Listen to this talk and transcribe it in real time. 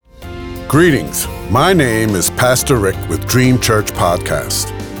Greetings. My name is Pastor Rick with Dream Church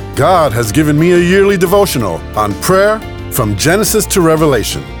Podcast. God has given me a yearly devotional on prayer from Genesis to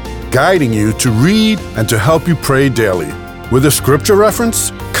Revelation, guiding you to read and to help you pray daily, with a scripture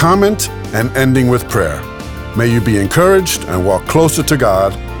reference, comment, and ending with prayer. May you be encouraged and walk closer to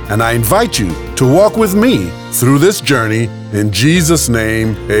God, and I invite you to walk with me through this journey. In Jesus'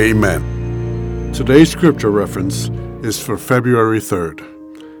 name, amen. Today's scripture reference is for February 3rd.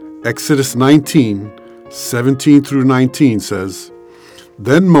 Exodus 19, 17 through 19 says,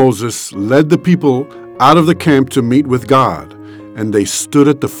 Then Moses led the people out of the camp to meet with God, and they stood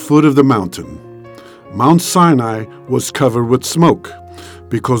at the foot of the mountain. Mount Sinai was covered with smoke,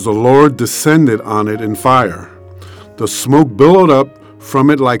 because the Lord descended on it in fire. The smoke billowed up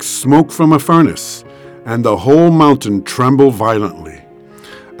from it like smoke from a furnace, and the whole mountain trembled violently.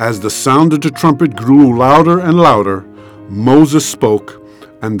 As the sound of the trumpet grew louder and louder, Moses spoke,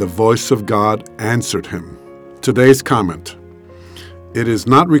 and the voice of God answered him. Today's comment. It is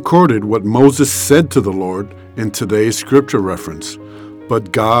not recorded what Moses said to the Lord in today's scripture reference,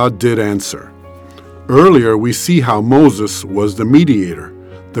 but God did answer. Earlier, we see how Moses was the mediator,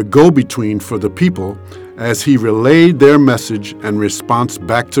 the go-between for the people, as he relayed their message and response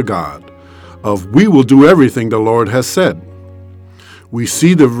back to God of, "We will do everything the Lord has said." We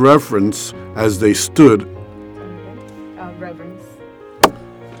see the reverence as they stood.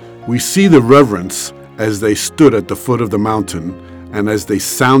 We see the reverence as they stood at the foot of the mountain and as they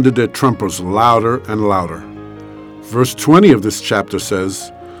sounded their trumpets louder and louder. Verse 20 of this chapter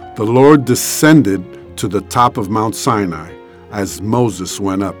says, The Lord descended to the top of Mount Sinai as Moses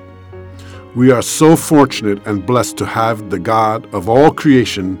went up. We are so fortunate and blessed to have the God of all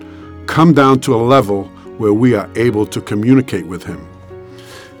creation come down to a level where we are able to communicate with him.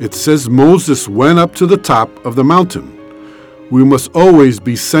 It says Moses went up to the top of the mountain. We must always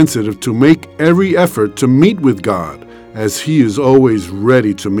be sensitive to make every effort to meet with God, as he is always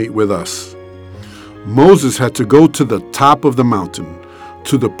ready to meet with us. Moses had to go to the top of the mountain,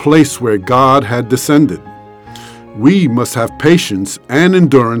 to the place where God had descended. We must have patience and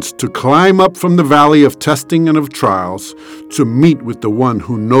endurance to climb up from the valley of testing and of trials to meet with the one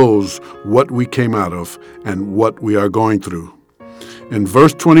who knows what we came out of and what we are going through. In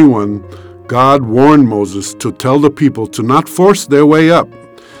verse 21, God warned Moses to tell the people to not force their way up,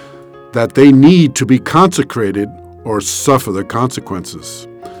 that they need to be consecrated or suffer the consequences.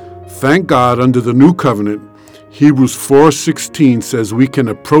 Thank God, under the new covenant, Hebrews 4:16 says we can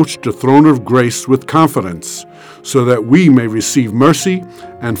approach the throne of grace with confidence, so that we may receive mercy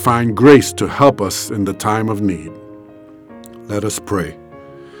and find grace to help us in the time of need. Let us pray.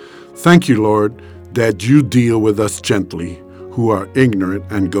 Thank you, Lord, that you deal with us gently, who are ignorant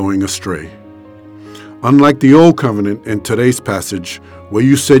and going astray. Unlike the old covenant in today's passage, where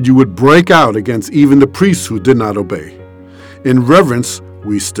you said you would break out against even the priests who did not obey. In reverence,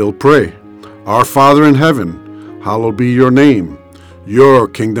 we still pray. Our Father in heaven, hallowed be your name. Your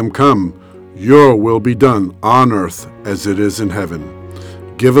kingdom come. Your will be done on earth as it is in heaven.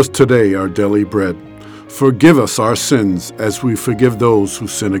 Give us today our daily bread. Forgive us our sins as we forgive those who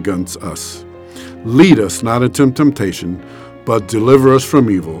sin against us. Lead us not into temptation, but deliver us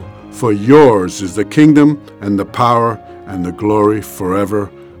from evil. For yours is the kingdom and the power and the glory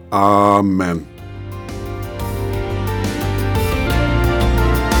forever. Amen.